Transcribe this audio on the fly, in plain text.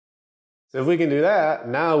So if we can do that,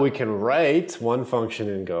 now we can write one function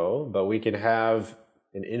in Go, but we can have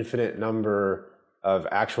an infinite number of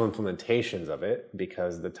actual implementations of it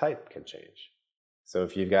because the type can change. So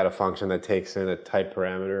if you've got a function that takes in a type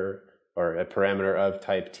parameter or a parameter of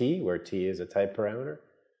type t, where t is a type parameter,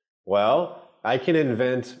 well, I can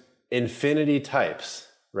invent infinity types,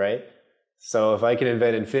 right? So if I can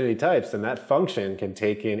invent infinity types, then that function can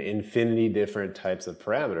take in infinity different types of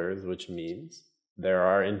parameters, which means there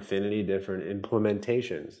are infinity different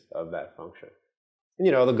implementations of that function. And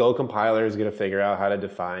the Go compiler is going to figure out how to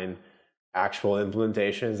define actual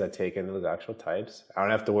implementations that take in those actual types. I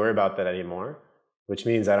don't have to worry about that anymore, which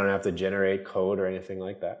means I don't have to generate code or anything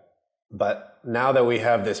like that. But now that we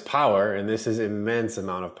have this power, and this is an immense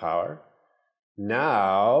amount of power,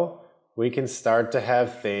 now we can start to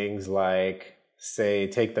have things like, say,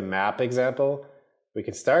 take the map example. We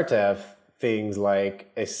can start to have things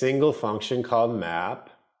like a single function called map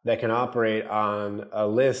that can operate on a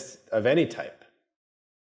list of any type.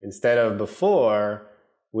 Instead of before,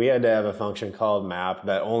 we had to have a function called map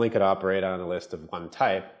that only could operate on a list of one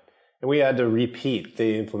type. And we had to repeat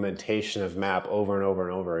the implementation of map over and over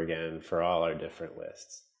and over again for all our different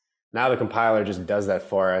lists. Now the compiler just does that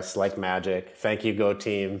for us like magic. Thank you, Go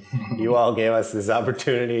team. You all gave us this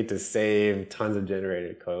opportunity to save tons of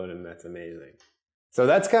generated code, and that's amazing. So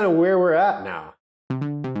that's kind of where we're at now.